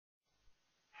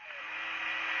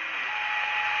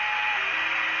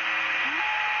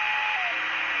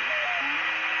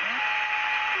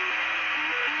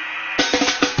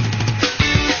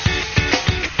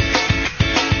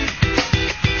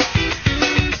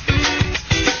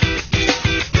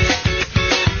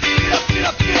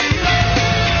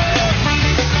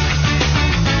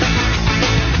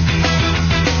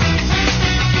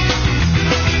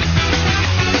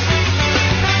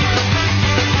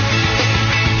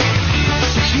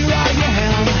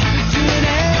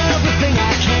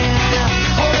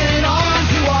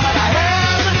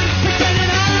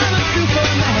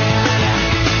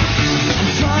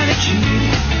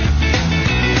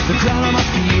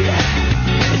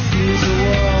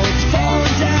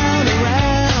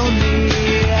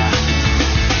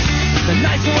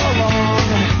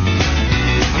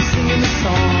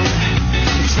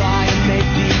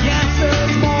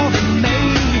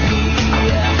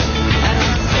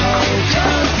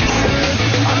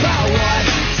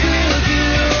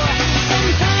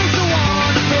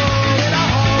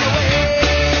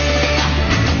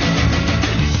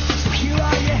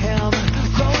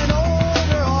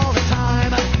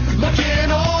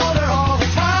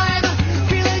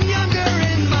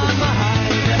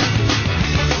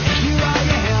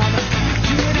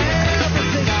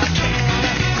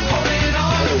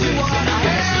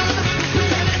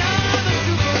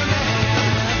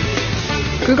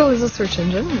Google is a search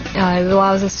engine. It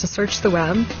allows us to search the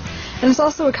web. And it's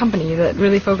also a company that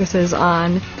really focuses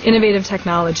on innovative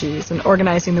technologies and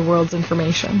organizing the world's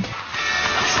information. I'm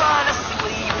trying to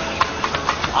sleep.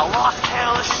 I lost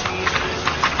count of sheep.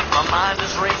 My mind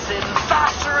is racing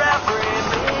faster every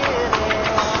minute.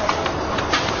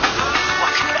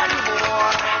 What could I do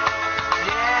more?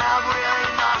 Yeah, I'm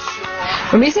really not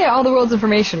sure. When we say all the world's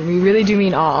information, we really do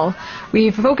mean all.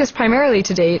 We've focused primarily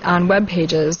to date on web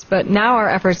pages, but now our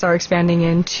efforts are expanding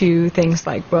into things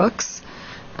like books,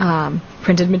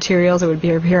 printed materials that would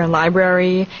appear in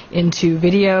library, into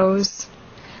videos,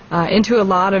 into a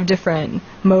lot of different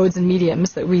modes and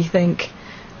mediums that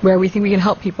where we think we can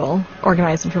help people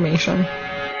organize information.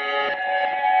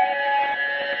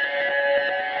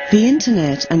 The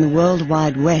Internet and the World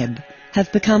Wide Web have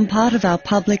become part of our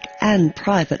public and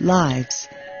private lives.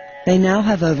 They now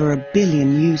have over 1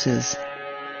 billion users.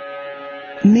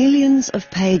 Millions of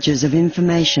pages of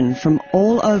information from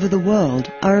all over the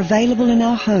world are available in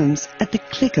our homes at the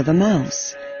click of a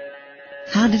mouse.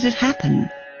 How did it happen?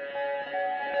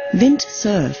 Vint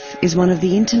Cerf is one of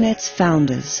the Internet's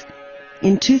founders.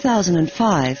 In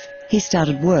 2005, he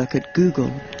started work at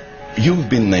Google. You've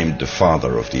been named the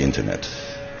father of the Internet.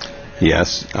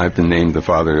 Yes, I've been named the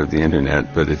father of the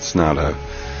Internet, but it's not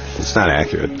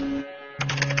accurate.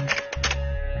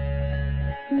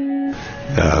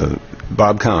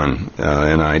 Bob Kahn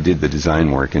and I did the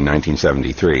design work in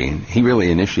 1973. He really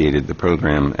initiated the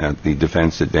program at the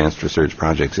Defense Advanced Research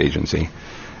Projects Agency.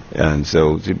 And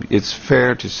so it's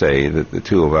fair to say that the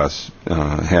two of us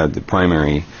had the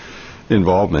primary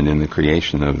involvement in the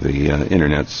creation of the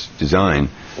Internet's design.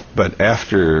 But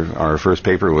after our first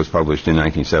paper was published in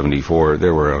 1974,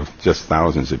 there were just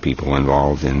thousands of people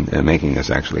involved in making this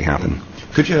actually happen.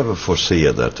 Could you ever foresee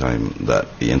at that time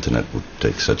that the Internet would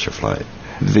take such a flight?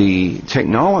 The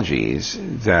technologies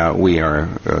that we are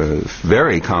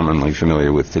very commonly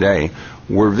familiar with today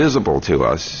were visible to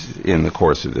us in the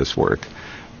course of this work.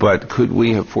 But could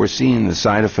we have foreseen the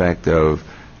side effect of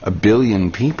 1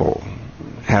 billion people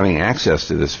having access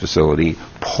to this facility,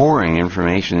 pouring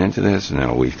information into this?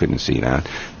 No, we couldn't see that.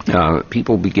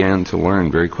 People began to learn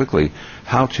very quickly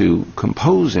how to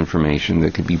compose information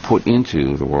that could be put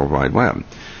into the World Wide Web.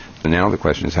 And now the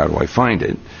question is, how do I find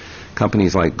it?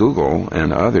 Companies like Google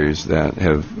and others that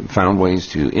have found ways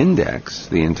to index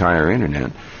the entire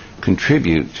Internet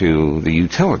contribute to the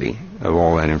utility of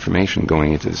all that information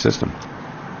going into the system.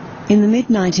 In the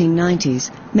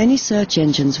mid-1990s, many search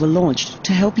engines were launched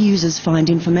to help users find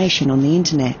information on the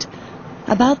Internet.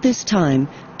 About this time,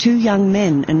 2 young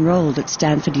men enrolled at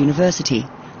Stanford University,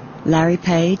 Larry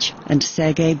Page and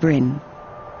Sergey Brin.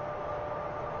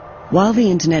 While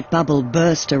the Internet bubble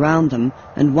burst around them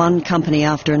and one company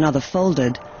after another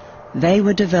folded, they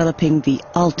were developing the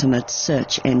ultimate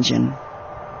search engine.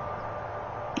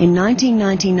 In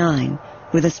 1999,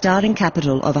 with a starting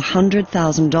capital of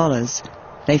 $100,000,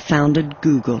 they founded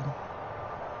Google.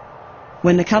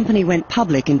 When the company went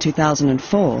public in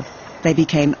 2004, they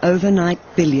became overnight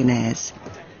billionaires.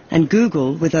 And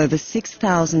Google, with over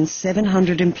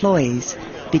 6,700 employees,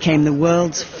 became the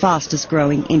world's fastest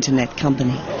growing Internet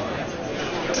company.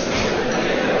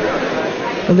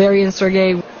 Larry and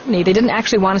Sergey, they didn't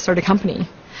actually want to start a company.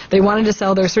 They wanted to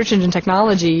sell their search engine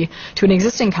technology to an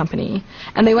existing company.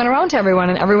 And they went around to everyone,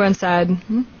 and everyone said,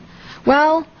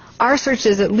 well, our search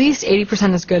is at least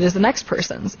 80% as good as the next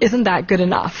person's. Isn't that good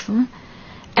enough?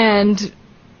 And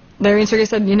Larry and Sergey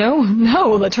said,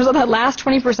 no, it turns out that last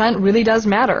 20% really does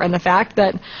matter. And the fact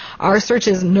that our search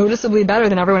is noticeably better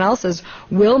than everyone else's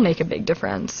will make a big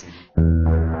difference.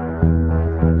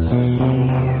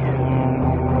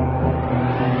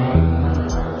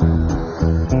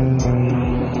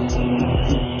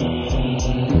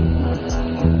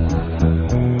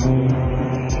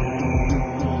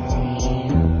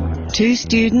 Two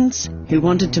students who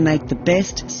wanted to make the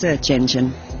best search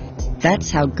engine.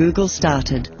 That's how Google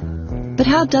started. But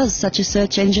how does such a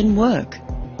search engine work?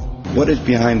 What is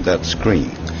behind that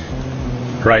screen?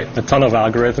 Right, a ton of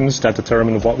algorithms that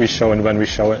determine what we show and when we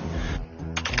show it.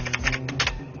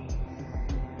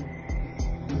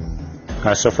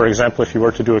 So for example, if you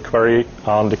were to do a query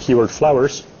on the keyword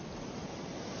flowers,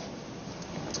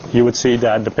 you would see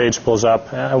that the page pulls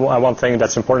up. One thing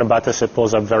that's important about this, it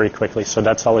pulls up very quickly. So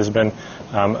that's always been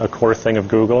a core thing of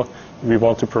Google. We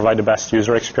want to provide the best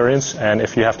user experience, and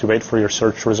if you have to wait for your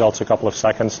search results a couple of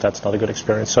seconds, that's not a good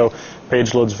experience. So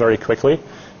page loads very quickly.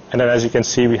 And then as you can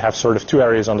see, we have sort of 2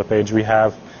 areas on the page. We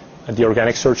have the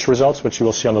organic search results, which you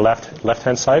will see on the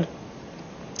left-hand side.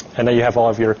 And then you have all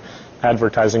of your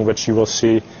advertising, which you will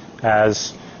see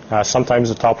as sometimes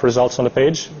the top results on the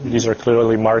page. These are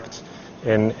clearly marked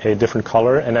in a different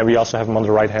color, and then we also have them on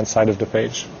the right-hand side of the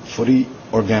page. For the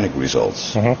organic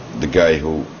results, the guy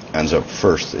who ends up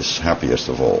first is happiest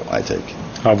of all, I take.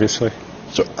 Obviously.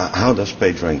 So how does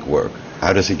PageRank work?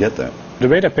 How does he get there? The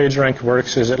way that PageRank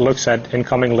works is it looks at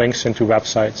incoming links into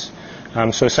websites.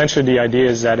 So essentially the idea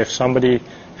is that if somebody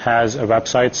has a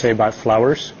website, say about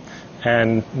flowers,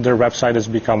 and their website has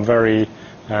become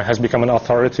an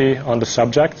authority on the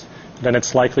subject, then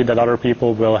it's likely that other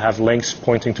people will have links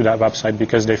pointing to that website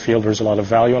because they feel there's a lot of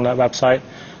value on that website,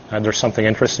 and there's something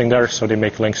interesting there, so they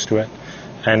make links to it.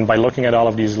 And by looking at all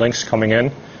of these links coming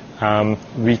in,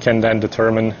 we can then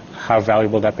determine how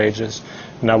valuable that page is.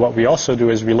 Now what we also do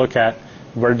is we look at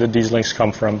where did these links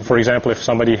come from. For example, if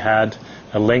somebody had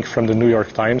a link from the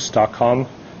NewYorkTimes.com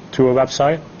to a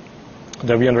website,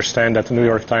 then we understand that the New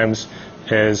York Times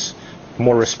is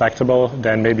more respectable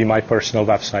than maybe my personal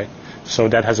website. So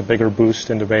that has a bigger boost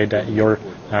in the way that your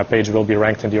page will be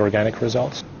ranked in the organic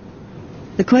results.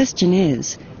 The question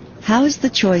is, how is the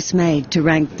choice made to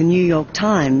rank the New York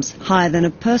Times higher than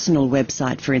a personal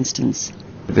website, for instance?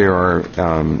 There are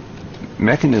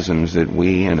mechanisms that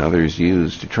we and others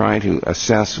use to try to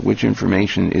assess which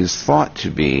information is thought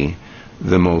to be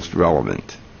the most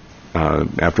relevant.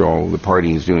 After all, the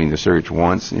party who's doing the search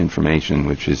wants information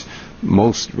which is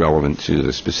most relevant to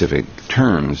the specific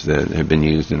terms that have been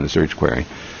used in the search query.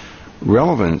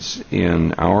 Relevance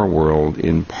in our world,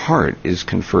 in part, is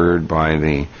conferred by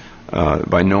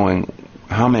knowing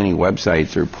how many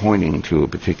websites are pointing to a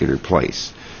particular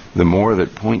place. The more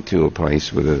that point to a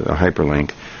place with a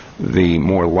hyperlink, the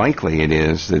more likely it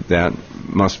is that that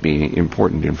must be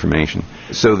important information.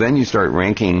 So then you start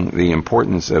ranking the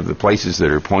importance of the places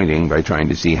that are pointing by trying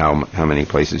to see how many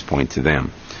places point to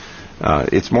them.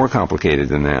 It's more complicated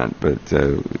than that, but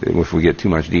if we get too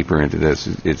much deeper into this,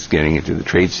 it's getting into the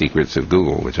trade secrets of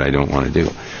Google, which I don't want to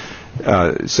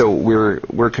do. So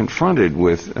we're confronted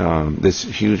with this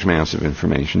huge mass of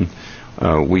information.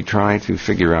 We try to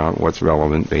figure out what's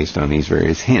relevant based on these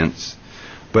various hints.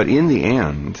 But in the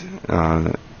end,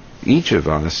 each of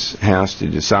us has to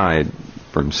decide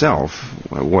for himself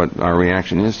what our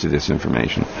reaction is to this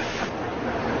information.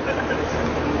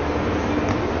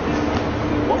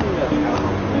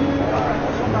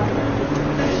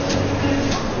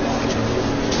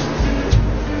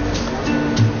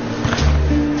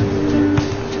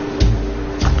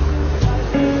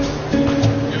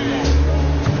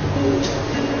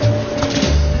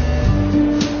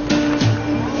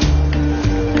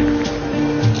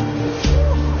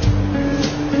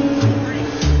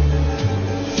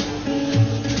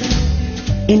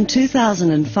 In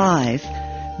 2005,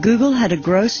 Google had a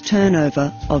gross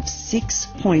turnover of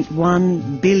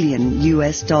 $6.1 billion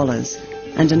US dollars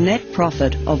and a net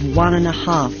profit of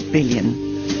 $1.5 billion.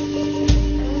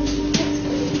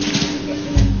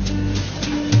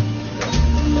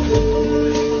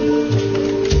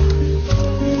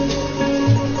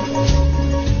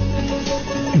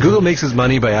 Google makes its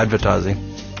money by advertising.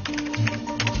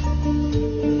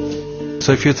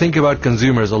 So if you think about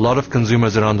consumers, a lot of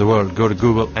consumers around the world go to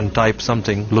Google and type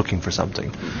something looking for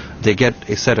something. They get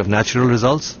a set of natural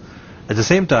results. At the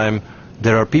same time,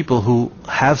 there are people who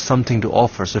have something to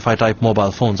offer. So if I type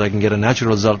mobile phones, I can get a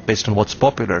natural result based on what's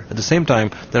popular. At the same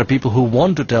time, there are people who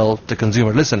want to tell the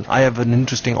consumer, listen, I have an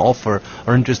interesting offer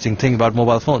or interesting thing about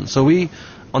mobile phones. So we,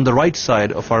 on the right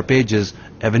side of our pages,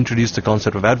 have introduced the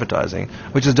concept of advertising,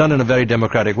 which is done in a very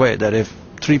democratic way, that if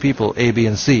three people, A, B,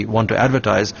 and C, want to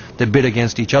advertise, they bid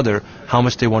against each other how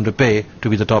much they want to pay to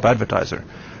be the top advertiser.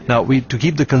 Now, to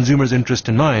keep the consumer's interest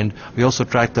in mind, we also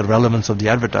track the relevance of the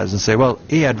advertiser and say, well,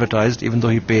 A advertised even though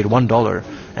he paid $1,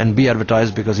 and B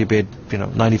advertised because he paid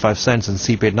 95 cents, and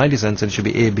C paid 90 cents, and it should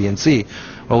be A, B, and C.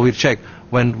 Well, we check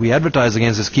when we advertise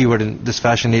against this keyword in this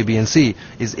fashion, A, B, and C,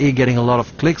 is A getting a lot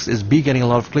of clicks, is B getting a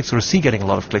lot of clicks, or is C getting a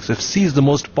lot of clicks? If C is the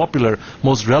most popular,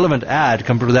 most relevant ad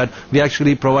compared to that, we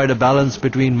actually provide a balance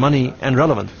between money and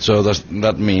relevance. So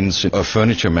that means a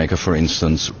furniture maker, for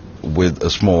instance, with a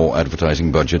small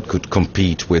advertising budget could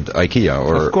compete with IKEA,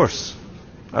 or... Of course.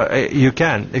 You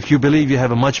can. If you believe you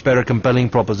have a much better compelling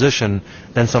proposition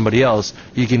than somebody else,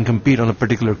 you can compete on a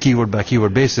particular keyword by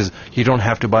keyword basis. You don't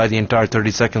have to buy the entire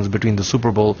 30 seconds between the Super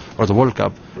Bowl or the World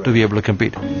Cup to be able to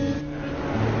compete.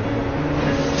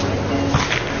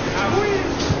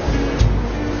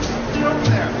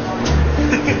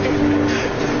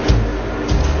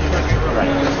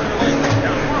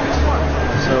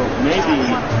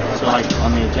 So like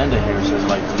on the agenda here, it says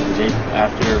like the day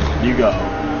after you go.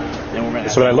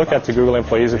 So when I look at the Google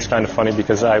employees, it's kind of funny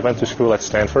because I went to school at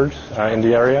Stanford in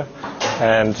the area,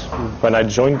 and when I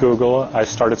joined Google, I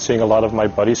started seeing a lot of my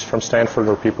buddies from Stanford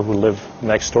or people who live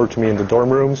next door to me in the dorm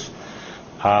rooms.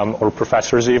 or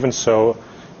professors even. So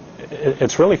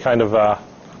it's really kind of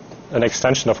an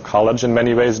extension of college in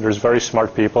many ways. There's very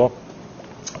smart people.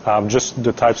 Just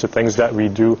the types of things that we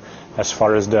do as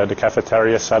far as the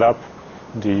cafeteria setup,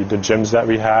 the gyms that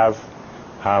we have,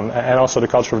 and also the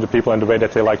culture of the people and the way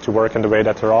that they like to work and the way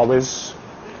that they're always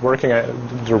working.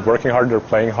 They're working hard, they're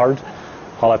playing hard,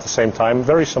 all at the same time.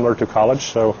 Very similar to college,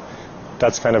 so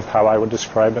that's kind of how I would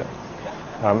describe it.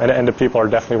 And the people are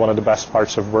definitely one of the best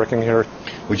parts of working here.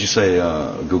 Would you say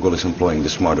Google is employing the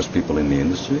smartest people in the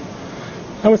industry?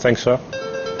 I would think so.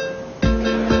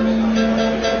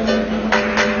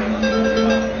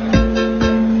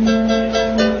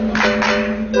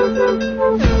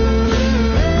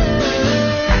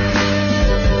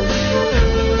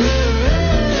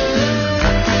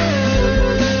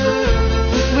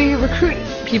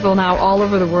 People now all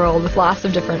over the world with lots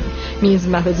of different means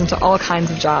and methods into all kinds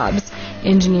of jobs.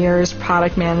 Engineers,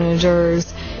 product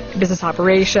managers, business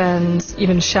operations,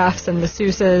 even chefs and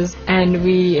masseuses. And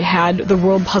we had the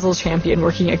world puzzle champion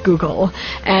working at Google.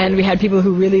 And we had people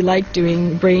who really liked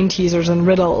doing brain teasers and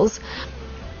riddles.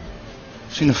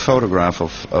 I've seen a photograph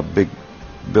of a big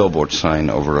billboard sign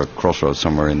over a crossroads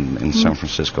somewhere in San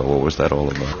Francisco. What was that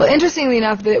all about? Well, interestingly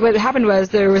enough, what happened was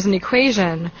there was an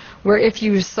equation where if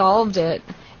you solved it,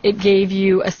 it gave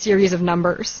you a series of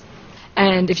numbers.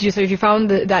 And if you found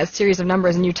that series of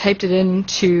numbers and you typed it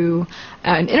into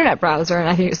an internet browser, and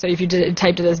I think so, if you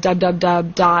typed it as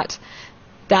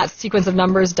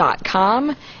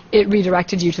www.thatsequenceofnumbers.com, it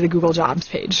redirected you to the Google Jobs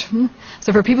page.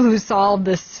 So for people who solved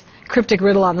this cryptic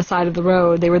riddle on the side of the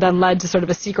road, they were then led to sort of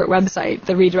a secret website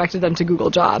that redirected them to Google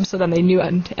Jobs, so then they knew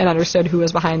and understood who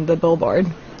was behind the billboard.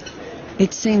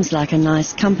 It seems like a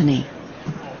nice company.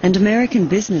 And American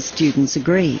business students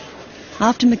agree.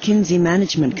 After McKinsey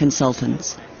Management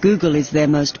Consultants, Google is their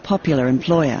most popular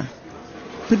employer.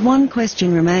 But one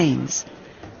question remains.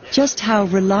 Just how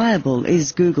reliable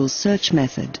is Google's search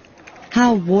method?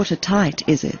 How watertight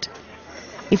is it?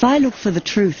 If I look for the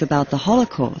truth about the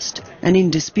Holocaust, an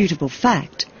indisputable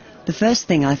fact, the first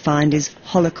thing I find is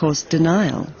Holocaust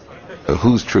denial.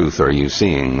 Whose truth are you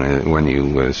seeing when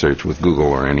you search with Google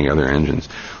or any other engines?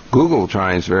 Google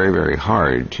tries very, very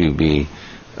hard to be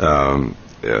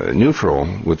neutral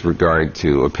with regard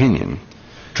to opinion.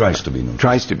 Tries to be neutral.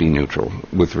 Tries to be neutral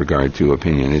with regard to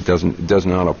opinion. It does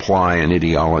not apply an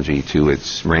ideology to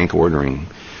its rank ordering.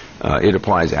 It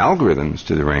applies algorithms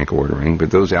to the rank ordering, but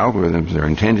those algorithms are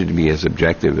intended to be as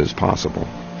objective as possible.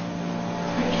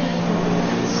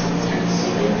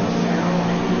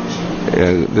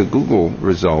 The Google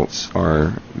results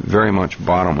are very much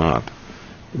bottom-up.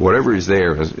 Whatever is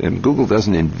there, and Google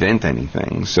doesn't invent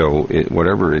anything, so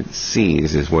whatever it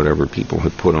sees is whatever people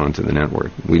have put onto the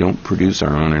network. We don't produce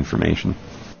our own information.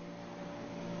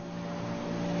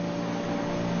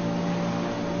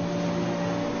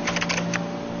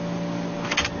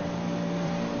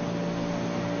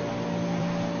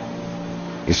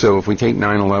 So if we take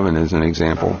 9/11 as an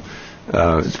example,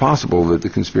 it's possible that the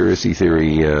conspiracy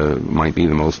theory might be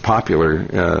the most popular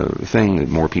thing, that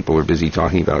more people are busy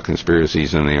talking about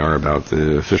conspiracies than they are about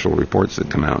the official reports that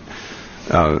come out.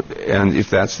 And if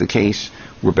that's the case,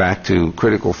 we're back to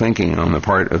critical thinking on the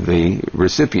part of the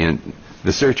recipient,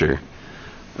 the searcher,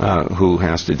 who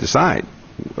has to decide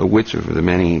which of the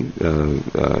many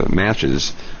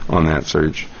matches on that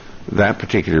search that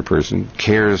particular person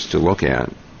cares to look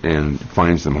at and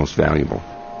finds the most valuable.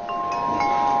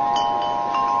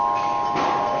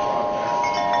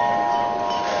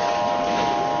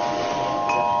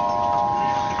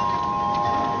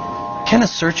 Can a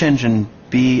search engine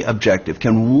be objective?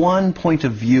 Can one point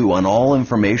of view on all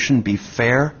information be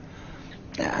fair?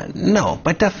 No,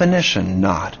 by definition,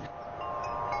 not.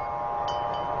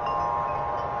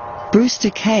 Brewster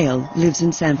Kahle lives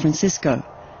in San Francisco.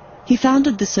 He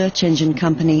founded the search engine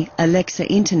company Alexa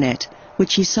Internet,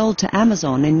 which he sold to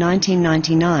Amazon in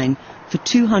 1999 for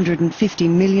 $250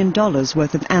 million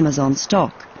worth of Amazon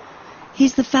stock.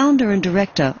 He's the founder and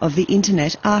director of the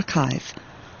Internet Archive,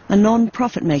 a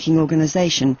non-profit-making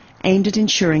organization aimed at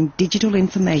ensuring digital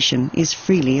information is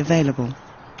freely available.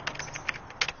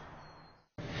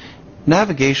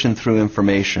 Navigation through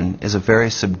information is a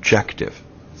very subjective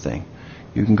thing.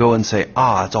 You can go and say,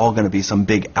 it's all going to be some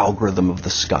big algorithm of the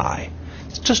sky.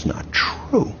 It's just not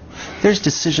true. There's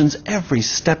decisions every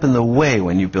step in the way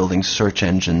when you're building search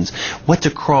engines. What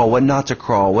to crawl, what not to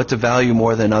crawl, what to value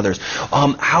more than others.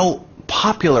 How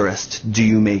popularist do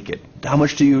you make it? How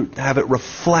much do you have it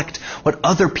reflect what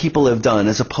other people have done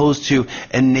as opposed to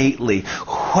innately?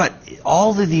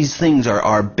 All of these things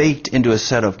are baked into a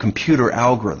set of computer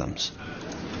algorithms.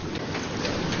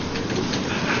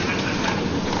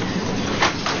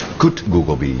 Could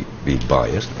Google be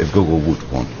biased if Google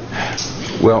would want?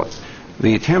 Well,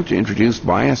 the attempt to introduce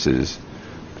biases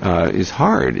is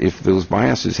hard if those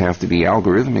biases have to be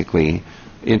algorithmically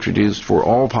introduced for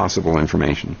all possible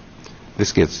information.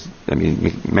 This gets,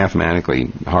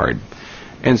 mathematically hard.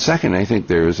 And second, I think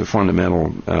there is a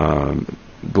fundamental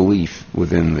belief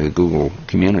within the Google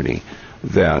community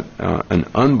that an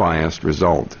unbiased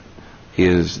result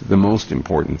is the most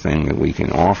important thing that we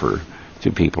can offer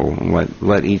to people.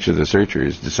 Let each of the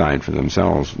searchers decide for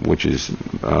themselves which is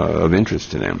of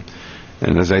interest to them.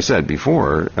 And as I said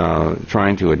before,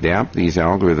 trying to adapt these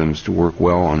algorithms to work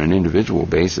well on an individual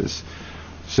basis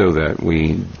so that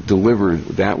we deliver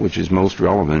that which is most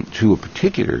relevant to a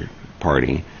particular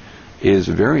party is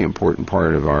a very important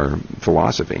part of our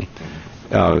philosophy.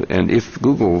 And if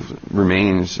Google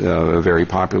remains a very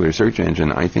popular search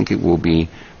engine, I think it will be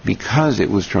because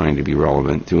it was trying to be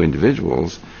relevant to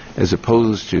individuals as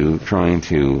opposed to trying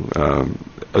to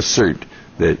assert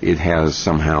that it has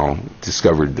somehow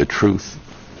discovered the truth.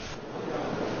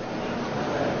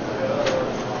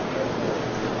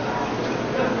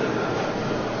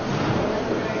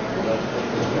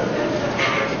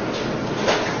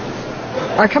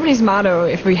 Our company's motto,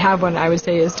 if we have one, I would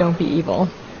say, is "Don't be evil."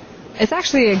 It's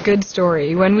actually a good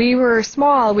story. When we were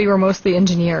small, we were mostly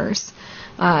engineers.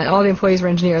 All the employees were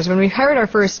engineers. When we hired our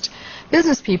first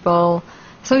business people,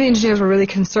 some of the engineers were really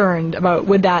concerned about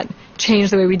would that change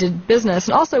the way we did business,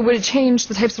 and also would it change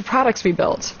the types of products we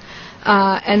built.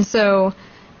 And so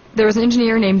there was an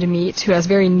engineer named Amit who has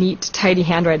very neat, tidy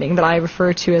handwriting that I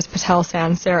refer to as Patel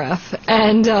Sans Serif,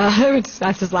 and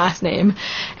that's his last name.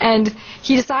 And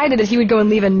he decided that he would go and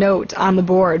leave a note on the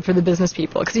board for the business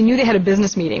people because he knew they had a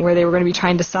business meeting where they were going to be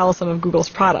trying to sell some of Google's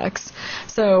products.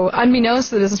 So unbeknownst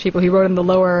to the business people, he wrote in the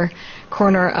lower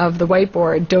corner of the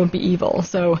whiteboard, "Don't be evil."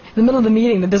 So in the middle of the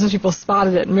meeting, the business people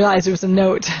spotted it and realized it was a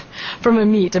note from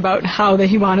Amit about how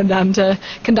he wanted them to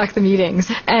conduct the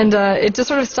meetings. And it just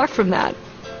sort of stuck from that.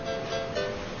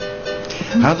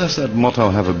 How does that motto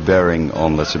have a bearing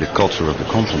on, let's say, the culture of the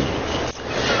company?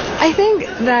 I think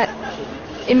that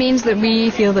it means that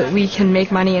we feel that we can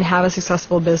make money and have a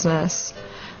successful business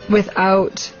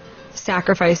without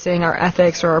sacrificing our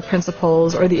ethics or our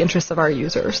principles or the interests of our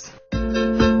users.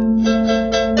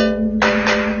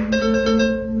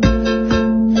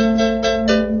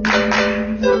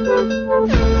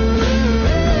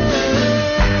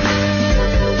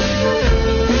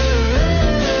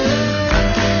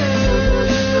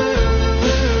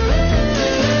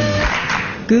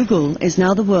 Google is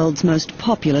now the world's most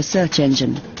popular search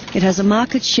engine. It has a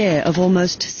market share of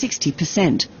almost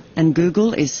 60%, and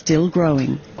Google is still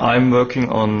growing. I'm working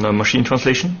on machine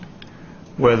translation,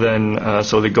 where then,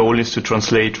 so the goal is to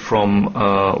translate from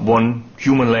one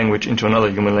human language into another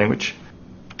human language.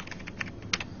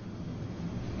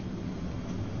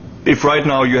 If right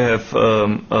now you have,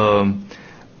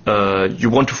 you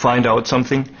want to find out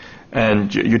something,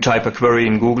 and you type a query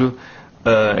in Google,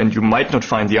 and you might not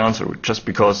find the answer just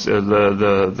because in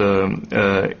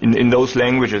those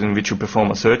languages in which you perform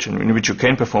a search and in which you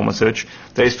can perform a search,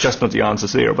 there is just not the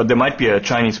answers there. But there might be a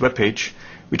Chinese web page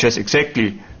which has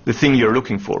exactly the thing you're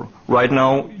looking for. Right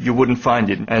now, you wouldn't find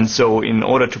it. And so in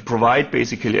order to provide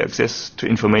basically access to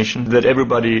information that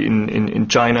everybody in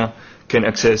China can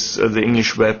access the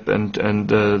English web and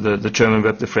the German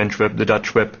web, the French web, the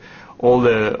Dutch web, all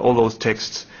those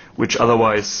texts which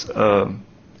otherwise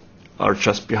are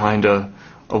just behind a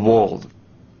wall.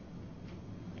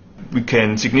 We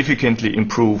can significantly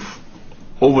improve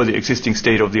over the existing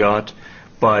state of the art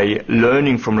by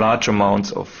learning from large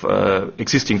amounts of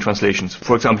existing translations.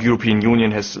 For example, European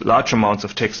Union has large amounts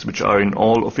of text which are in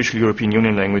all official European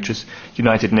Union languages.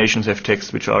 United Nations have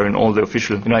texts which are in all the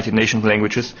official United Nations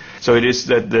languages. So it is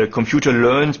that the computer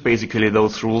learns basically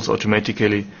those rules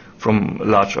automatically from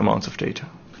large amounts of data.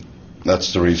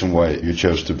 That's the reason why you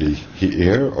chose to be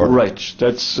here? Or? Right.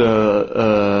 That's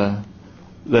one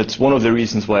of the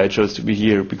reasons why I chose to be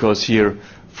here, because here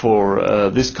for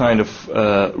this kind of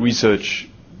research,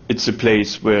 it's a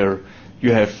place where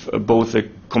you have both the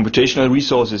computational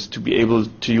resources to be able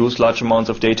to use large amounts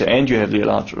of data, and you have the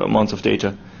large amounts of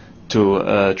data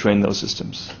to train those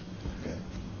systems. Okay.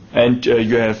 And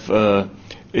you have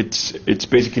it's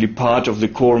basically part of the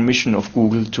core mission of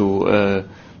Google to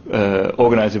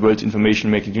organize the world's information,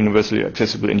 make it universally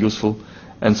accessible and useful,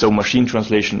 and so machine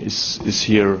translation is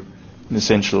here an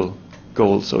essential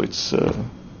goal. So it's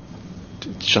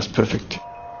just perfect.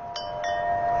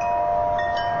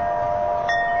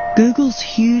 Google's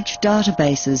huge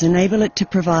databases enable it to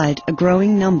provide a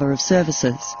growing number of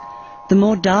services. The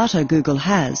more data Google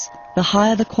has, the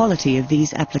higher the quality of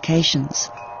these applications.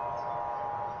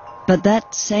 But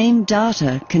that same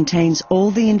data contains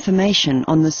all the information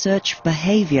on the search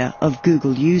behavior of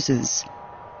Google users.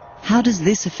 How does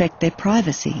this affect their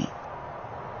privacy?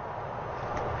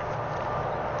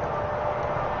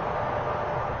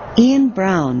 Ian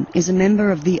Brown is a member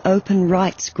of the Open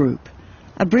Rights Group,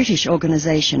 a British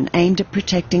organisation aimed at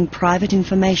protecting private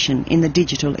information in the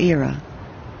digital era.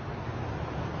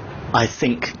 I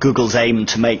think Google's aim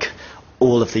to make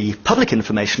all of the public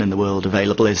information in the world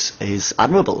available is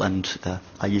admirable, and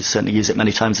I certainly use it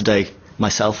many times a day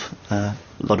myself. A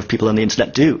lot of people on the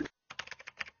internet do.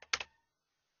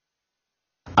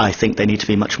 I think they need to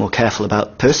be much more careful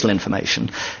about personal information.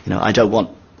 You know, I don't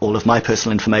want all of my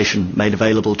personal information made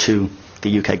available to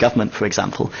the UK government, for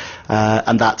example,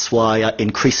 and that's why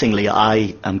increasingly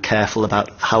I am careful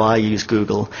about how I use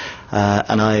Google,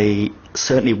 and I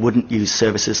certainly wouldn't use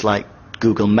services like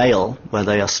Google Mail, where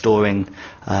they are storing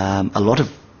a lot of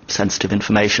sensitive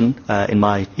information in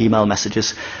my email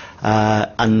messages,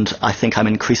 and I think I'm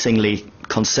increasingly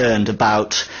concerned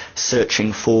about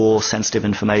searching for sensitive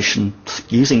information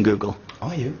using Google.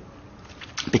 Are you?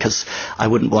 Because I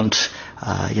wouldn't want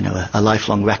a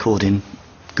lifelong record in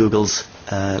Google's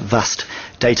vast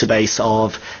database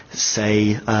of,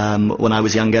 say, when I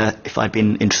was younger, if I'd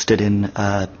been interested in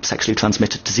sexually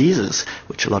transmitted diseases,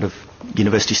 which a lot of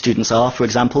university students are, for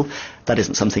example. That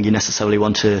isn't something you necessarily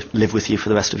want to live with you for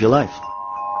the rest of your life.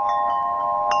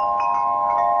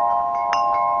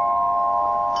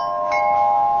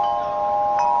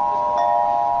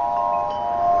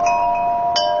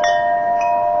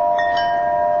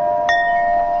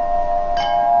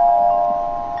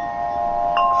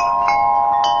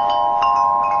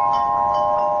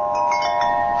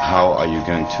 How are you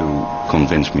going to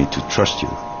convince me to trust you?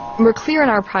 We're clear in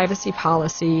our privacy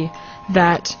policy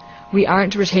that we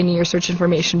aren't retaining your search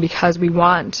information because we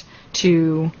want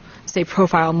to, say,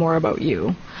 profile more about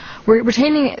you. We're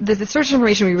retaining the search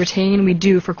information we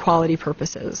do for quality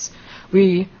purposes.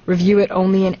 We review it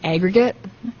only in aggregate.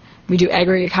 We do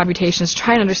aggregate computations to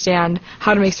try and understand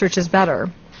how to make searches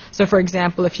better. So, for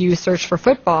example, if you search for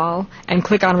football and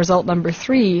click on result number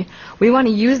 3, we want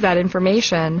to use that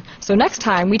information. So next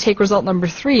time we take result number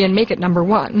 3 and make it number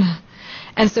 1.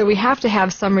 And so we have to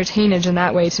have some retainage in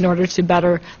that way in order to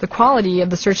better the quality of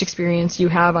the search experience you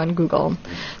have on Google.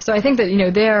 So I think that,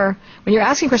 when you're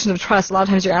asking questions of trust, a lot of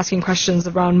times you're asking questions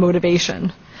around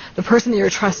motivation. The person that you're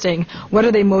trusting, what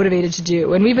are they motivated to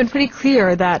do? And we've been pretty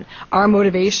clear that our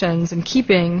motivations in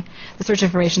keeping the search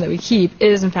information that we keep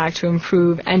is, in fact, to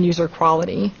improve end-user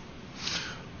quality.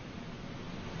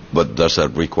 But does that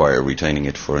require retaining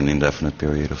it for an indefinite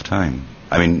period of time?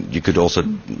 I mean, you could also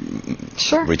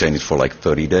retain it for like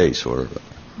 30 days or...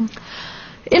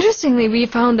 Interestingly, we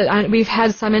found that we've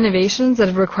had some innovations that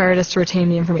have required us to retain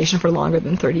the information for longer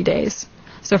than 30 days.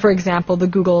 So, for example, the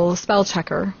Google Spell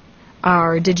Checker,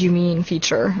 our Did You Mean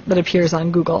feature that appears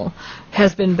on Google,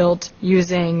 has been built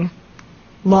using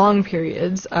long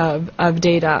periods of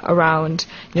data around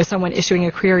someone issuing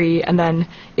a query and then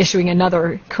issuing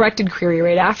another corrected query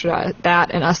right after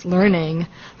that, and us learning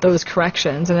those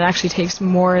corrections. And it actually takes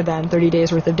more than 30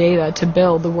 days worth of data to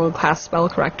build the world-class spell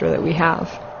corrector that we have.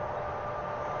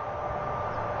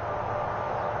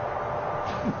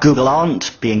 Google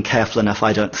aren't being careful enough,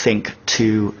 I don't think,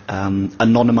 to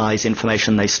anonymize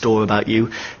information they store about you.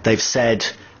 They've said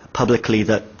publicly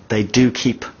that they do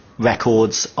keep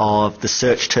records of the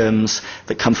search terms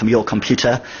that come from your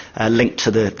computer, linked to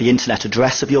the internet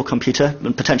address of your computer,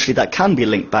 and potentially that can be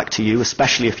linked back to you,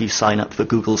 especially if you sign up for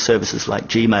Google services like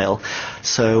Gmail.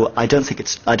 So I don't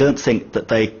think that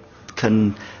they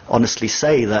can honestly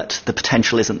say that the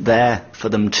potential isn't there for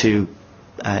them to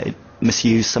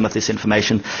misuse some of this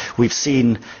information. We've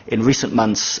seen in recent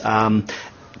months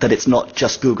that it's not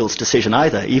just Google's decision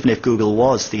either. Even if Google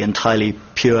was the entirely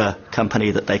pure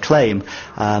company that they claim,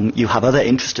 you have other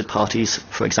interested parties.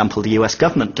 For example, the US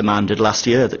government demanded last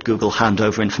year that Google hand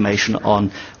over information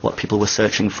on what people were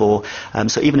searching for.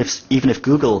 So even if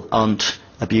Google aren't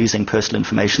abusing personal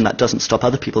information, that doesn't stop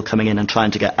other people coming in and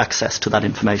trying to get access to that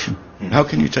information. How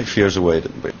can you take fears away?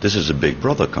 This is a big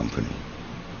brother company.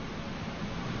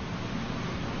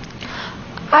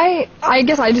 I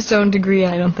guess I just don't agree,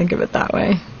 and I don't think of it that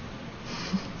way.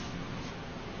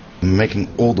 Making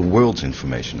all the world's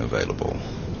information available.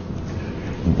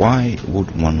 Why would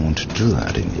one want to do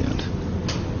that in the end?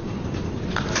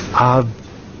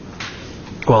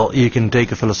 Well, you can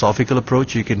take a philosophical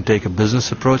approach, you can take a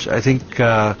business approach. I think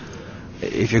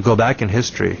if you go back in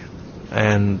history,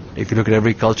 and if you look at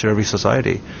every culture, every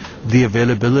society, the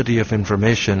availability of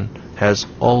information has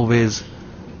always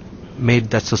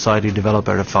made that society develop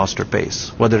at a faster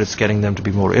pace. Whether it's getting them to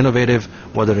be more innovative,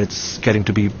 whether it's getting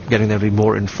them to be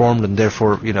more informed and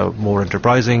therefore, more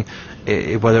enterprising,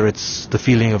 whether it's the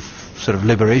feeling of sort of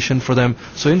liberation for them.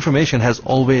 So information has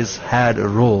always had a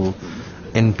role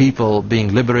in people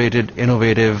being liberated,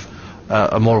 innovative,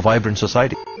 a more vibrant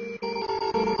society.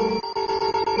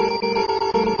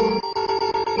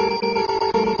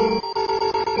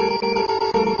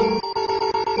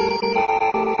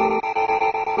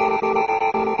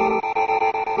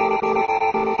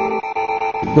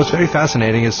 What's very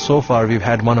fascinating is so far we've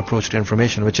had one approach to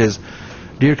information, which is,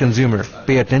 dear consumer,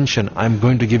 pay attention, I'm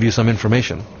going to give you some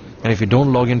information. And if you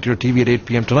don't log into your TV at 8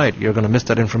 p.m. tonight, you're going to miss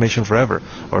that information forever.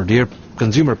 Or, dear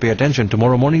consumer, pay attention,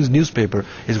 tomorrow morning's newspaper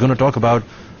is going to talk about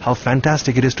how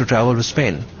fantastic it is to travel to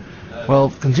Spain.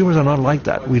 Well, consumers are not like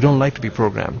that. We don't like to be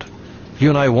programmed. You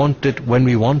and I want it when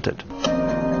we want it.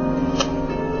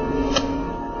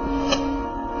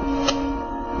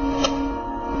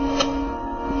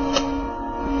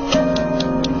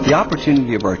 The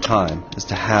opportunity of our time is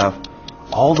to have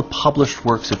all the published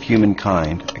works of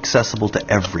humankind accessible to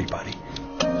everybody.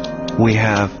 We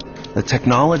have the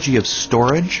technology of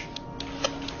storage,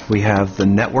 we have the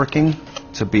networking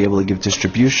to be able to give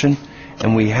distribution,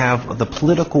 and we have the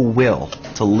political will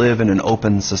to live in an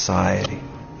open society.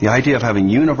 The idea of having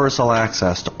universal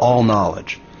access to all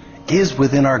knowledge is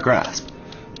within our grasp.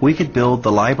 We could build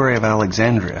the Library of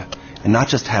Alexandria and not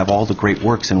just have all the great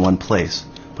works in one place,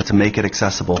 but to make it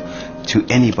accessible to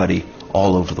anybody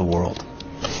all over the world.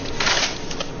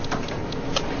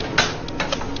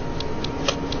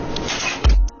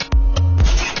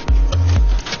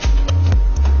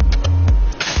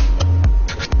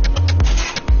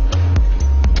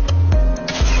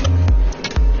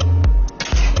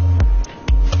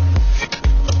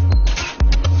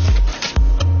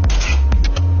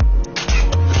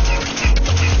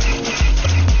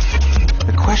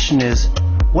 The question is,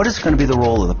 what is going to be the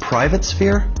role of the private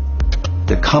sphere,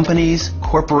 the companies,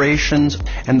 corporations,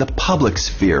 and the public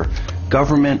sphere,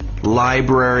 government,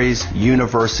 libraries,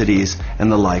 universities, and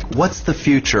the like? What's the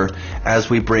future as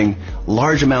we bring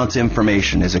large amounts of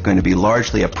information? Is it going to be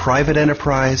largely a private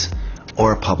enterprise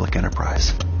or a public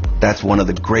enterprise? That's one of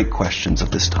the great questions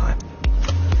of this time.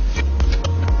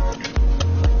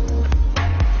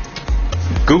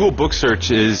 Google Book Search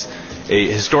is a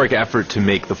historic effort to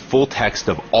make the full text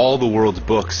of all the world's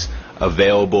books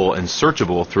available and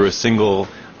searchable through a single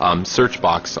search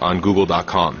box on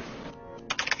Google.com.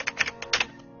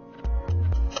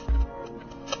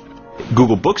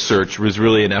 Google Book Search was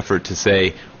really an effort to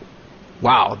say,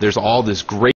 wow, there's all this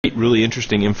great, really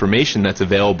interesting information that's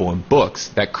available in books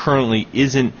that currently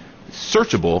isn't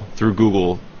searchable through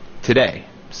Google today.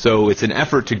 So it's an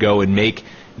effort to go and make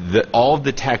all of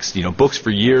the text, books for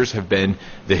years have been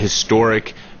the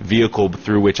historic vehicle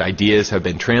through which ideas have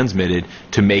been transmitted,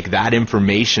 to make that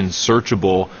information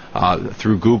searchable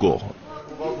through Google.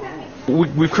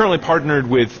 We've currently partnered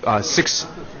with 6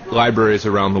 libraries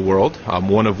around the world,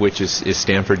 one of which is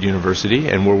Stanford University,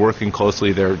 and we're working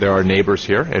closely. They're our neighbors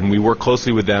here, and we work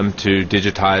closely with them to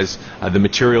digitize the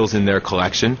materials in their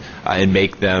collection and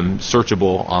make them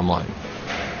searchable online.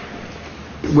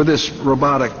 With this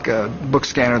robotic book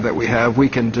scanner that we have, we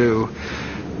can do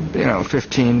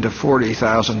 15 to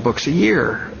 40,000 books a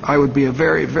year. I would be a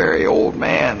very, very old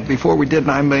man before we did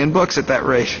 9 million books at that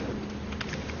rate.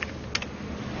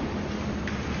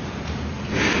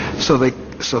 So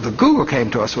the Google came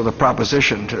to us with a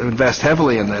proposition to invest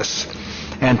heavily in this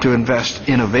and to invest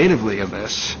innovatively in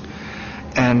this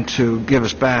and to give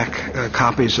us back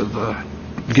copies of the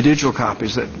digital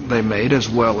copies that they made, as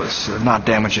well as not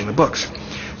damaging the books.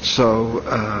 So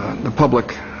the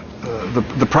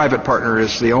private partner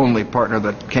is the only partner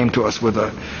that came to us with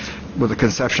a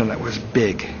conception that was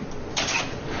big.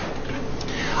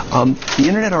 The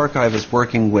Internet Archive is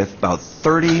working with about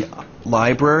 30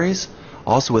 libraries,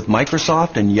 also with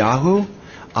Microsoft and Yahoo,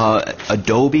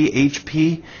 Adobe,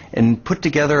 HP, and put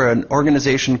together an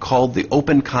organization called the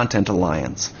Open Content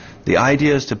Alliance. The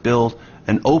idea is to build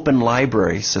an open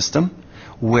library system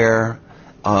where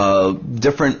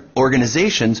different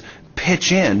organizations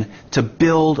pitch in to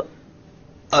build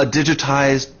a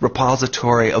digitized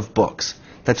repository of books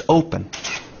that's open.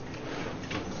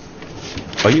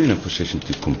 Are you in a position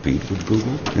to compete with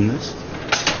Google in this?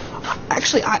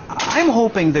 Actually, I'm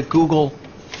hoping that Google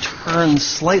turns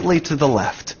slightly to the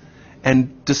left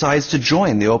and decides to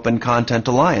join the Open Content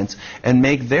Alliance and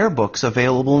make their books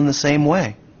available in the same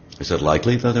way. Is it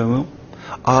likely that they will?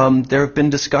 There have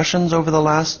been discussions over the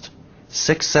last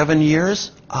 6-7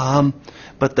 years,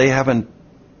 but they haven't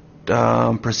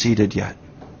proceeded yet.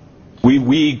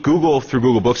 Google, through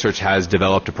Google Book Search, has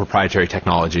developed a proprietary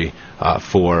technology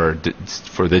for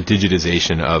the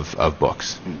digitization of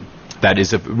books. That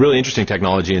is a really interesting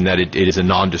technology in that it is a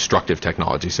non-destructive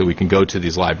technology. So we can go to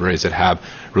these libraries that have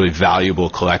really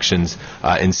valuable collections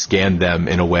and scan them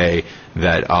in a way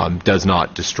that does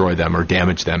not destroy them or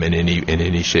damage them in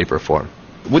any shape or form.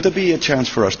 Would there be a chance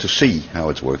for us to see how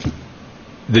it's working?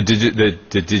 The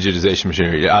digitization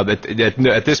machinery.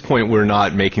 At this point, we're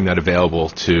not making that available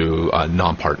to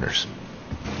non-partners.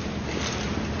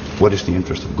 What is the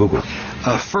interest of Google?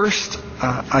 First,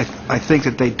 I think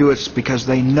that they do it because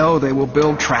they know they will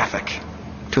build traffic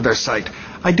to their site.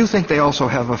 I do think they also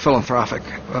have a philanthropic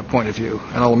point of view,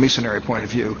 an old missionary point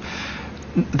of view.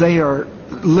 They are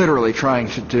literally trying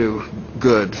to do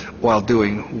good while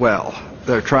doing well.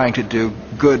 They're trying to do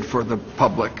good for the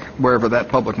public, wherever that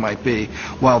public might be,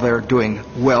 while they're doing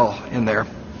well in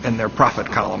their profit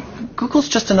column. Google's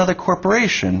just another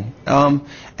corporation, and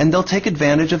they'll take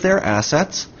advantage of their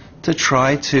assets to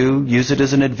try to use it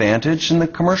as an advantage in the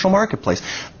commercial marketplace.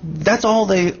 That's all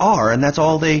they are, and that's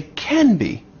all they can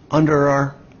be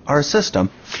under our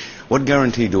system. What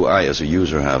guarantee do I, as a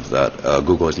user, have that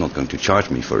Google is not going to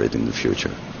charge me for it in the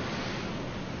future?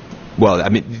 Well, I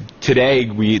mean, today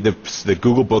the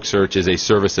Google Book Search is a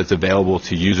service that's available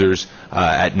to users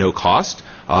at no cost,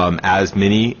 as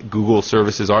many Google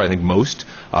services are. I think most,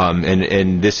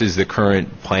 and this is the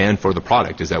current plan for the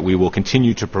product: is that we will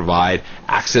continue to provide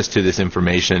access to this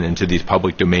information and to these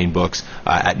public domain books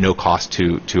at no cost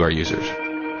to our users.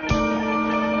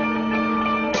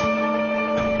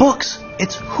 Books.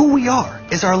 It's who we are.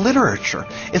 It's our literature.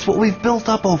 It's what we've built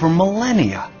up over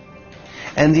millennia,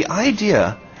 and the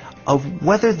idea of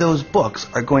whether those books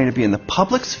are going to be in the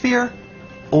public sphere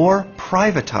or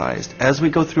privatized as we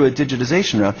go through a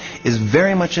digitization round is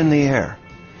very much in the air.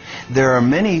 There are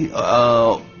many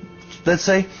that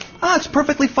say, it's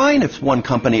perfectly fine if one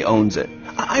company owns it.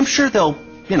 I'm sure they'll,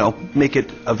 make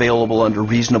it available under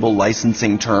reasonable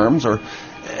licensing terms, or,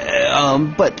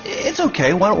 but it's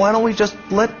okay. Why don't we just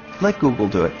let Google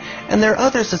do it? And there are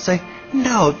others that say,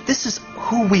 no, this is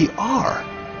who we are.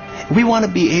 We want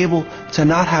to be able to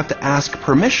not have to ask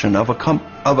permission of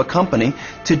a company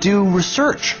to do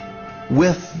research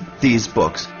with these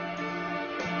books.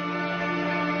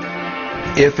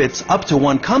 If it's up to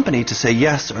one company to say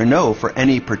yes or no for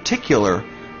any particular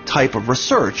type of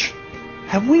research,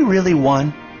 have we really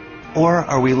won? Or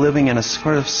are we living in a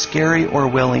sort of scary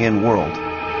Orwellian world?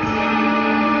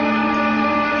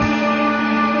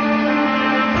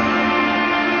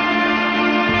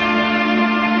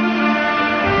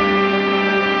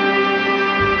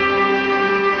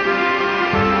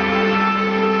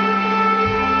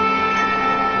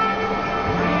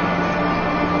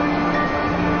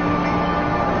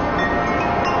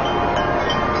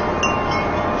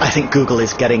 I think Google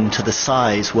is getting to the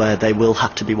size where they will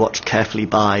have to be watched carefully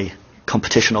by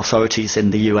competition authorities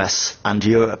in the US and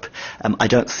Europe. I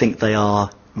don't think they are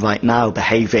right now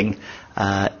behaving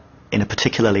in a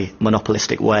particularly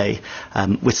monopolistic way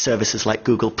with services like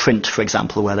Google Print, for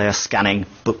example, where they are scanning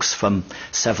books from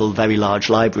several very large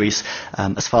libraries.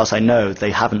 As far as I know,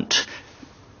 they haven't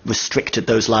restricted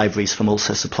those libraries from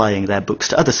also supplying their books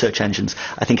to other search engines.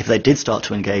 I think if they did start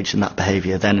to engage in that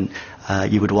behavior, then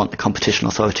you would want the competition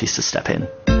authorities to step in.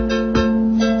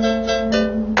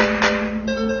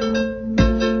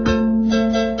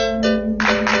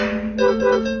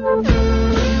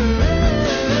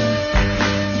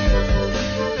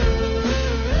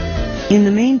 In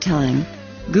the meantime,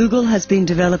 Google has been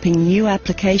developing new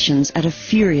applications at a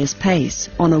furious pace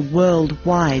on a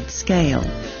worldwide scale.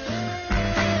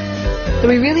 So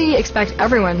we really expect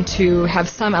everyone to have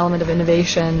some element of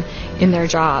innovation in their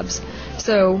jobs.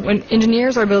 So when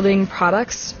engineers are building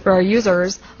products for our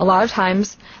users, a lot of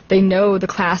times they know the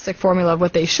classic formula of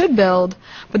what they should build,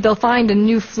 but they'll find a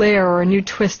new flair or a new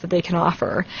twist that they can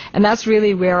offer. And that's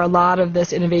really where a lot of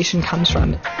this innovation comes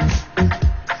from.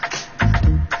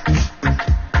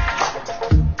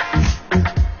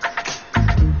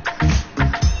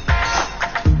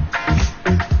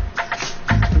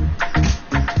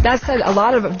 That said, a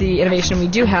lot of the innovation we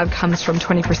do have comes from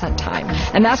 20% time.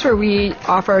 And that's where we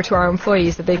offer to our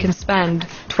employees that they can spend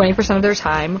 20% of their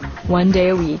time, one day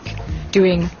a week,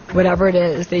 doing whatever it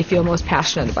is they feel most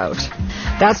passionate about.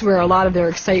 That's where a lot of their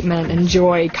excitement and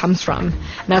joy comes from.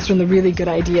 And that's when the really good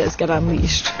ideas get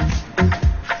unleashed.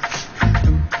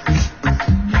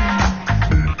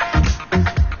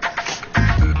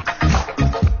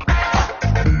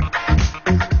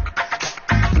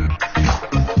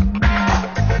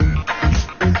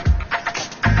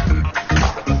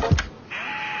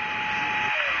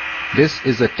 This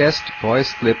is a test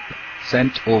voice clip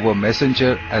sent over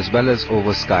Messenger as well as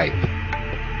over Skype.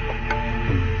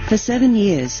 For 7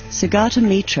 years, Sugata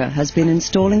Mitra has been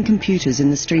installing computers in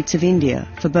the streets of India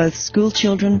for both school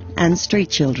children and street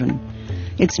children.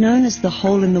 It's known as the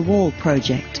Hole in the Wall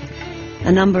project.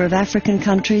 A number of African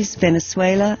countries,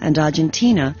 Venezuela and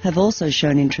Argentina, have also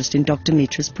shown interest in Dr.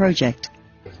 Mitra's project.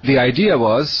 The idea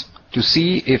was to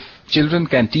see if children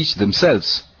can teach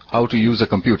themselves how to use a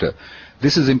computer.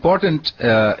 This is important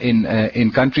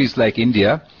in countries like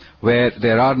India, where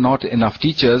there are not enough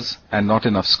teachers and not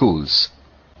enough schools.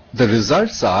 The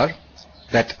results are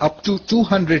that up to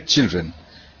 200 children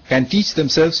can teach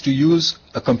themselves to use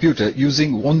a computer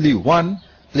using only one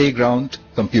playground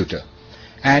computer.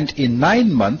 And in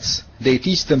 9 months, they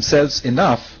teach themselves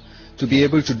enough to be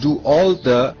able to do all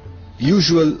the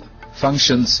usual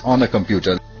functions on a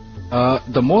computer.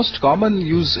 The most common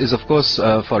use is, of course,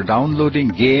 for downloading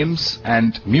games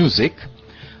and music.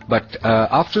 But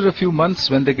after a few months,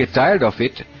 when they get tired of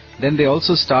it, then they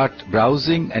also start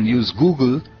browsing and use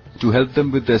Google to help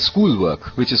them with their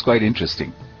schoolwork, which is quite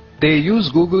interesting. They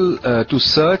use Google to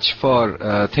search for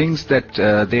things that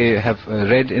they have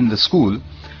read in the school,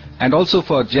 and also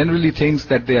for generally things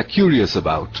that they are curious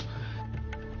about.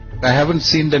 I haven't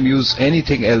seen them use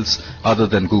anything else other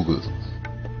than Google.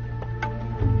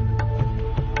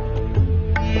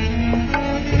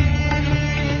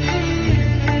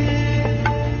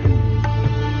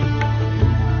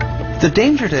 The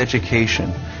danger to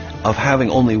education of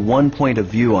having only one point of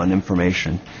view on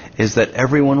information is that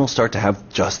everyone will start to have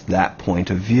just that point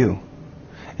of view.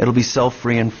 It'll be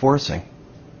self-reinforcing.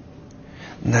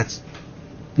 And that's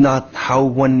not how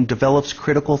one develops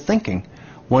critical thinking.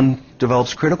 One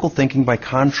develops critical thinking by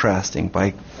contrasting,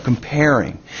 by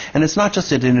comparing. And it's not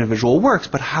just in individual works,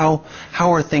 but how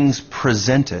are things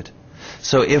presented.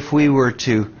 So if we were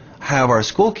to have our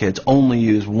school kids only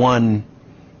use one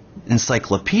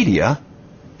encyclopedia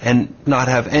and not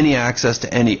have any access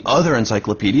to any other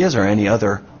encyclopedias or any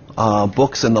other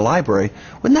books in the library,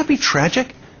 wouldn't that be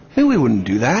tragic? I mean, we wouldn't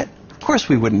do that. Of course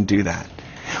we wouldn't do that.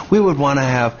 We would want to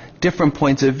have different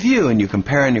points of view, and you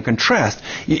compare and you contrast.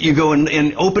 You go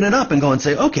and open it up and go and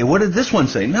say, okay, what did this one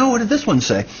say? No, what did this one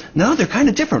say? No, they're kind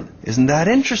of different. Isn't that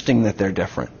interesting that they're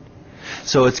different?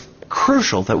 So it's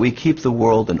crucial that we keep the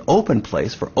world an open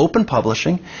place for open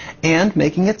publishing and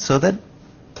making it so that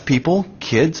people,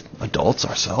 kids, adults,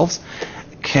 ourselves,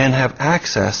 can have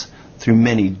access through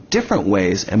many different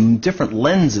ways and different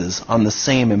lenses on the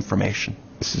same information.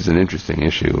 This is an interesting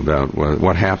issue about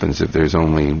what happens if there's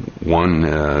only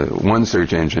one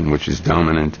search engine which is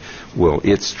dominant. Will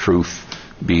its truth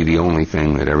be the only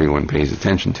thing that everyone pays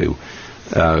attention to?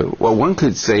 Well, one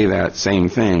could say that same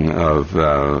thing of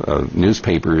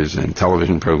newspapers and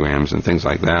television programs and things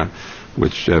like that,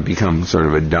 which become sort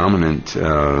of a dominant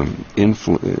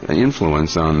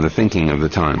influence on the thinking of the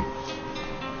time.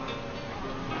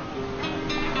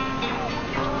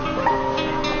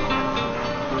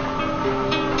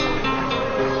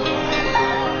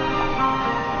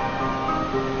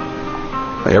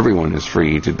 Everyone is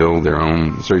free to build their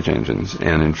own search engines,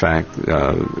 and in fact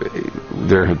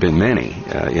there have been many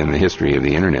in the history of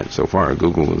the internet so far.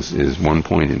 Google is one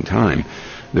point in time.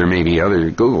 There may be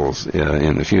other Googles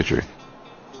in the future.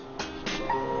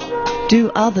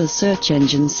 Do other search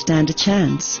engines stand a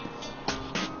chance?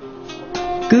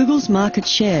 Google's market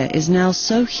share is now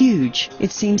so huge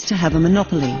it seems to have a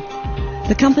monopoly.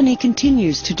 The company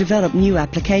continues to develop new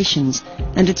applications,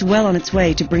 and it's well on its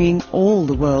way to bringing all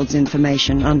the world's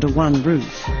information under one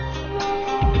roof.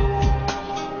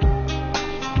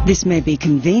 This may be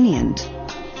convenient,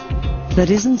 but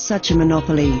isn't such a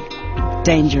monopoly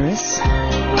dangerous?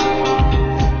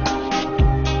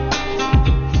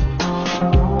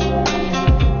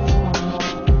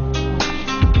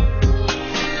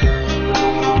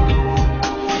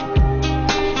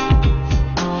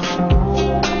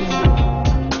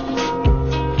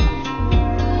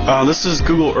 This is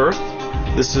Google Earth.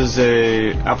 This is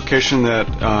a application that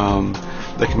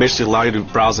can basically allow you to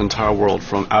browse the entire world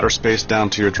from outer space down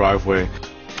to your driveway.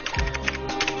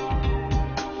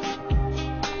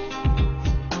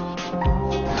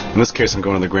 In this case, I'm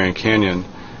going to the Grand Canyon,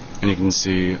 and you can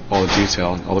see all the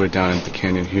detail all the way down into the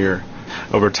canyon here.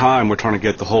 Over time, we're trying to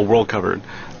get the whole world covered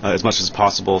as much as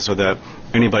possible so that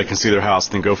anybody can see their house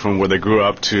and go from where they grew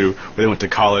up to where they went to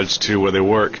college to where they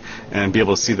work and be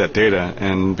able to see that data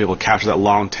and be able to capture that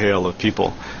long tail of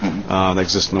people that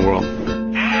exist in the world.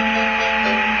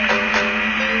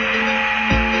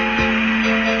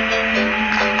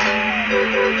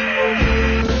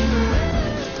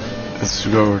 Let's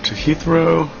go over to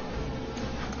Heathrow,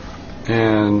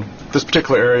 and this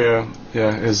particular area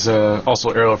is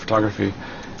also aerial photography,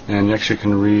 and you actually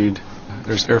can read.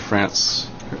 There's Air France,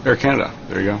 Air Canada.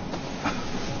 There you go.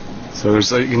 So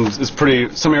there's it's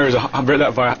pretty. Some areas are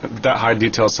that high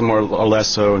detail, some are less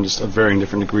so, and just varying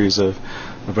different degrees of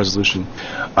resolution.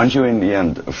 Aren't you in the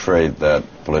end afraid that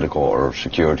political or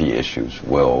security issues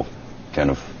will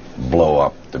kind of blow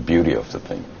up the beauty of the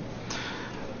thing?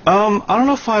 I don't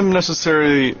know if I'm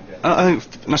necessarily. I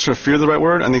think not sure if fear is the right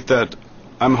word. I think that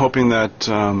I'm hoping that.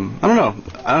 I don't know.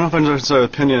 I don't know if I'm necessarily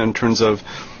opinion in terms of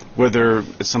whether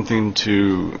it's something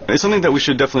that we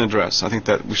should definitely address. I think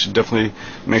that we should definitely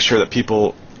make sure that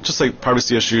people, just like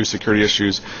privacy issues, security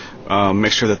issues,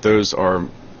 make sure that those are,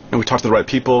 and we talk to the right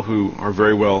people who are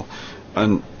very well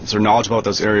and are knowledgeable about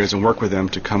those areas and work with them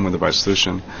to come with the right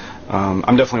solution.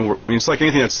 I'm definitely, it's like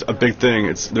anything that's a big thing.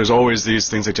 There's always these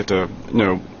things that you have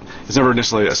to, it's never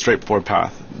initially a straightforward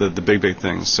path, the big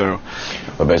things. So,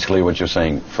 but basically what you're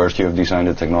saying, first you have designed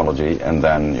the technology and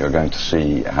then you're going to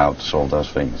see how to solve those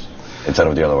things, instead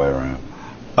of the other way around.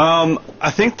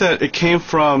 I think that it came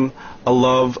from a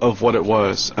love of what it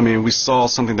was. I mean, we saw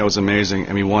something that was amazing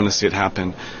and we wanted to see it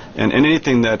happen. And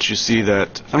anything that you see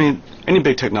any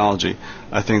big technology,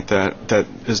 I think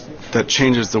that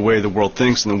changes the way the world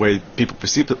thinks and the way people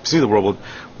perceive the world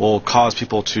will cause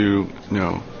people to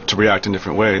react in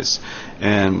different ways.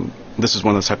 And this is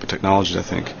one of those type of technologies, I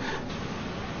think.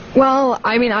 Well,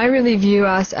 I mean, I really view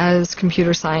us as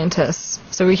computer scientists.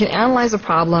 So we can analyze a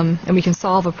problem and we can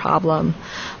solve a problem,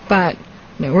 but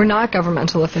we're not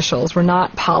governmental officials. We're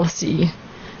not policy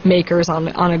makers on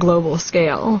a global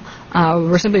scale.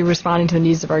 We're simply responding to the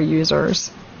needs of our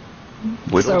users.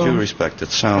 With all due respect, it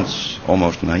sounds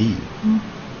almost naive,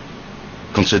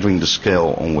 considering the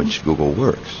scale on which Google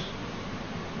works.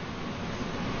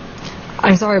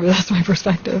 I'm sorry, but that's my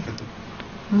perspective.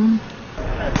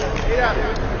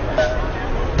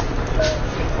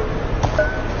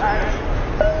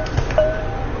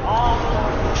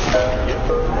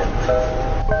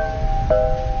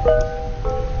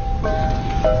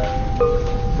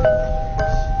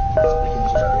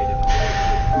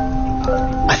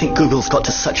 I think Google's got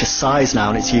to such a size now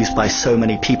and it's used by so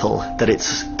many people that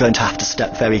it's going to have to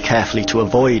step very carefully to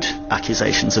avoid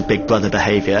accusations of Big Brother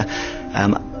behavior.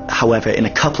 However, in a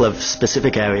couple of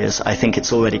specific areas, I think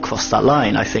it's already crossed that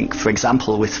line. I think, for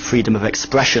example, with freedom of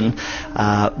expression,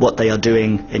 what they are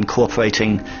doing in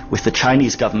cooperating with the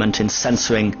Chinese government in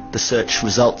censoring the search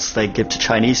results they give to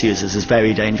Chinese users is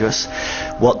very dangerous.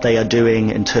 What they are doing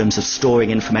in terms of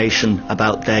storing information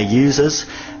about their users,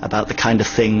 about the kind of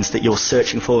things that you're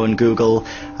searching for in Google.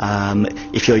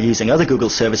 If you're using other Google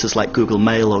services like Google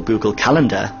Mail or Google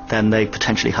Calendar, then they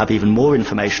potentially have even more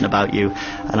information about you.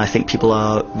 And I think people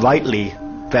are rightly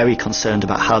very concerned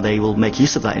about how they will make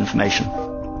use of that information.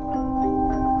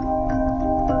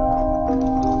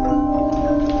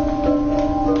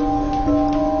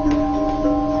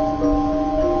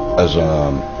 As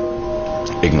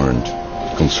an ignorant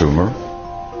consumer,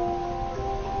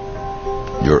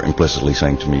 you're implicitly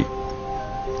saying to me,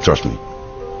 trust me.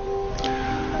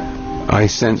 I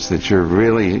sense that you're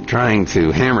really trying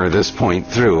to hammer this point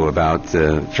through about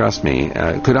trust me.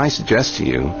 Could I suggest to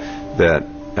you that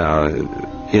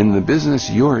in the business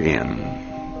you're in,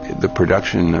 the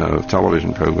production of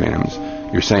television programs,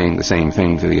 you're saying the same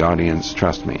thing to the audience,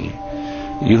 trust me.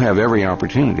 You have every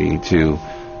opportunity to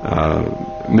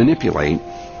manipulate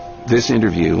this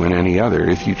interview and any other,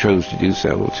 if you chose to do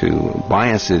so, to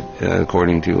bias it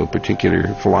according to a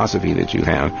particular philosophy that you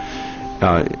have.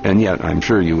 And yet I'm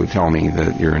sure you would tell me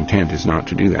that your intent is not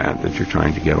to do that, that you're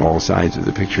trying to get all sides of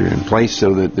the picture in place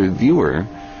so that the viewer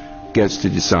gets to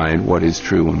decide what is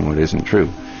true and what isn't true.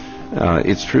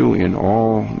 It's true in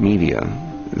all media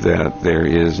that there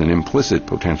is an implicit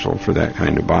potential for that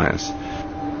kind of bias.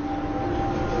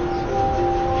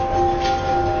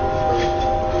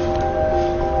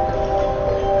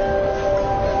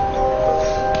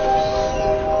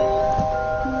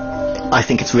 I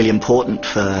think it's really important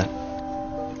for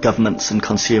governments and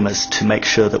consumers to make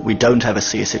sure that we don't ever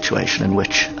see a situation in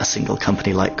which a single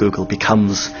company like Google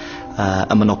becomes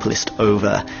a monopolist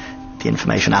over the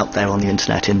information out there on the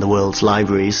internet in the world's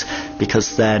libraries,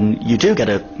 because then you do get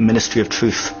a Ministry of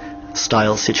Truth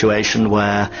style situation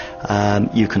where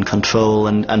you can control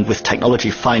and with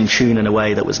technology fine-tune in a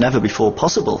way that was never before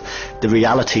possible the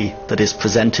reality that is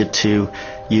presented to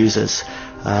users.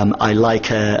 I like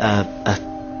a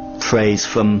phrase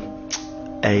from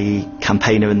a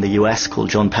campaigner in the US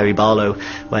called John Perry Barlow,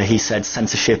 where he said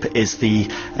censorship is the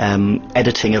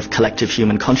editing of collective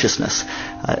human consciousness,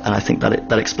 and I think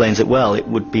that explains it well. It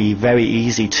would be very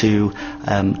easy to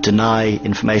deny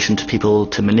information to people,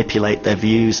 to manipulate their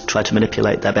views, try to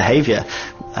manipulate their behavior,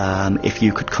 if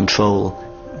you could control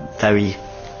very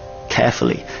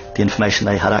carefully the information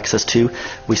they had access to.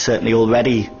 We certainly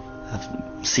already have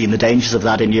seen the dangers of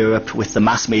that in Europe with the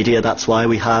mass media. That's why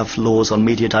we have laws on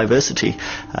media diversity.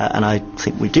 And I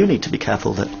think we do need to be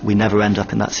careful that we never end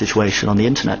up in that situation on the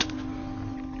internet.